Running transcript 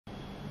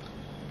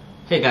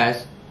Hey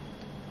guys,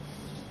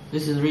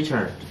 this is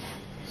Richard,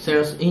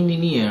 sales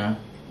engineer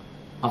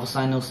of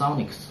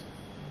Sinosonics.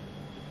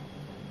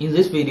 In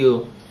this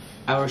video,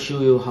 I will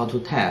show you how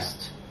to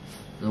test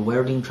the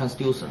welding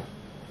transducer.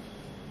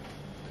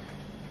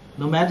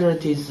 No matter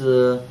it is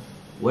a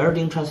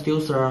welding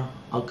transducer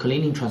or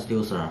cleaning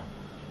transducer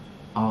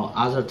or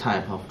other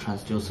type of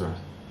transducer,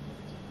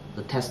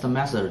 the test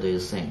method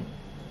is the same.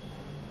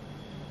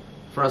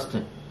 First,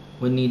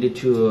 we need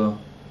to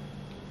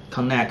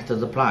connect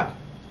the plug.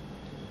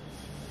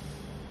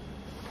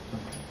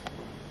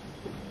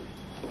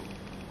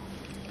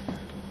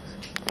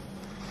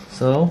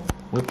 So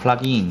we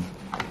plug in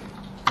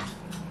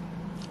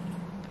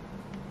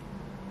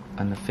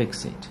and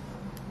fix it.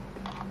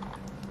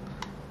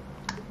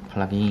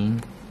 Plug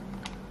in,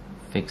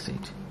 fix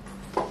it.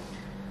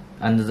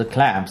 And the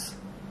clamps,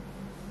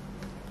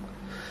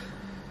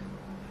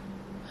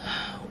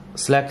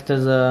 select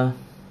the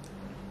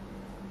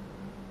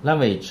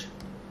language,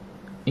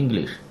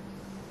 English.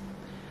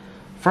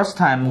 First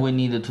time we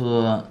need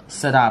to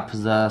set up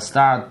the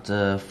start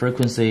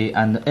frequency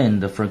and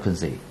end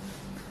frequency.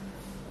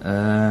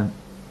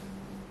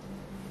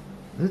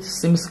 It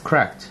seems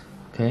correct,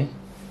 okay?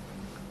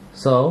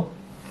 So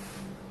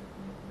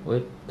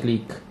we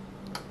click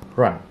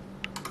run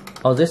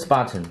or this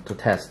button to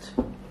test.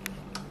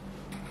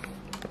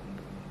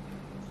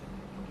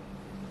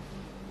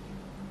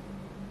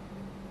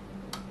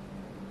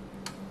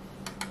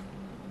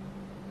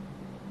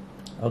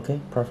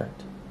 Okay,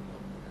 perfect.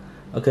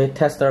 Okay,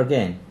 test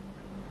again.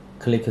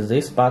 Click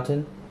this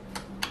button.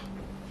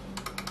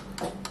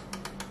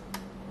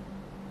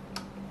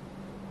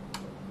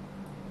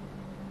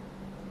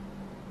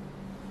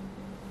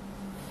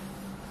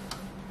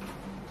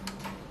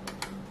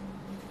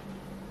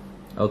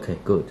 Okay,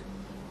 good.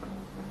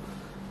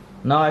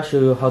 Now I show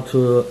you how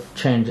to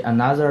change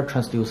another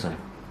transducer.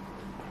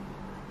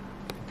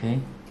 Okay.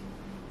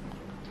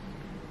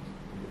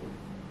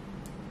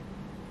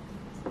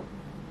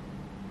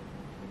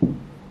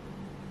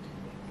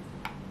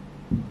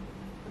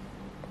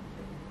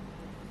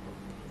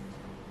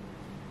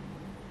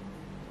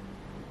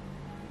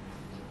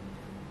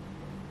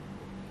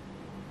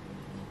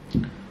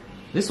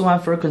 This one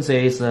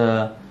frequency is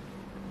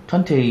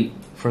 20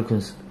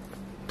 frequency.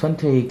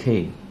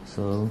 20K,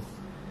 so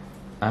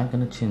I'm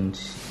gonna change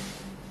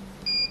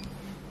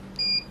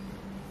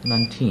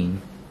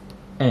 19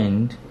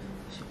 and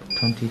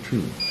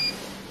 22.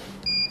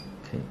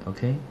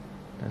 Okay,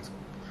 that's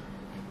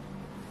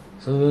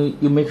so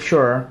you make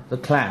sure the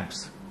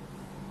clamps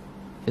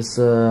is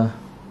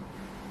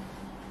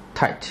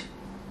tight.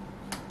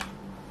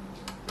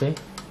 Okay.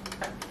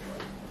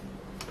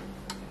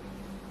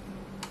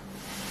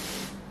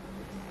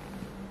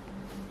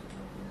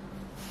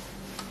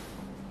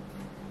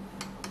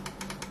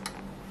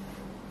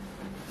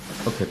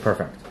 Okay,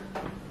 perfect.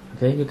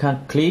 Okay, you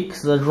can click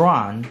the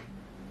run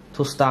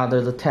to start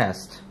the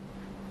test,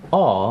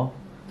 or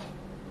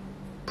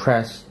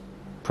press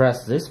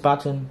this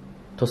button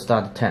to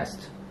start the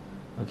test.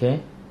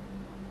 Okay,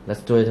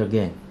 let's do it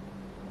again.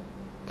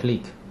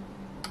 Click.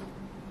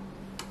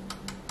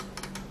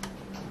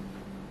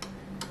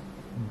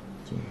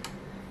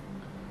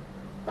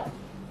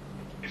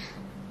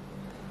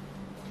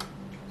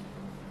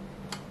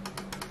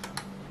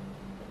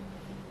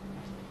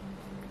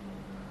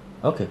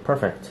 Okay,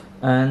 perfect.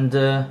 And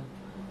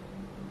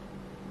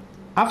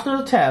after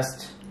the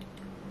test,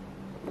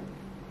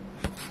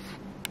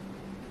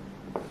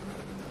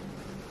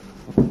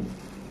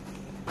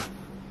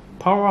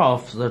 power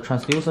off the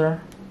transducer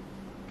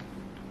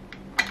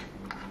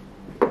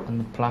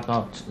and plug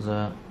out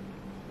the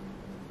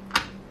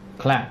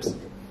clamps,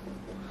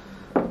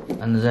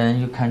 and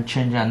then you can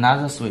change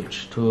another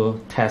switch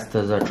to test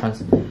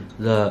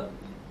the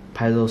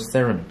piezo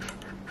ceramic.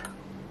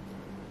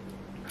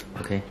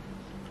 Okay.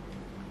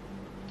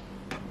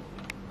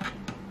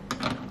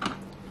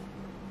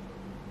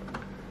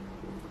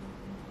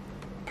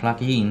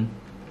 Plug in,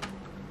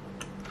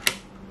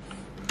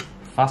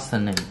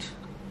 fasten it,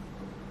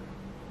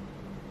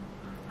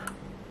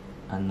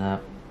 and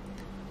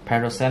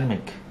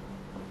pyroceramic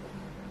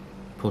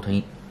put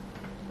in,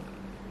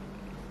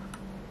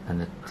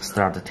 and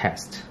start the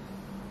test.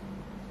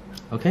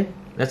 Okay,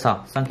 that's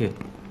all. Thank you.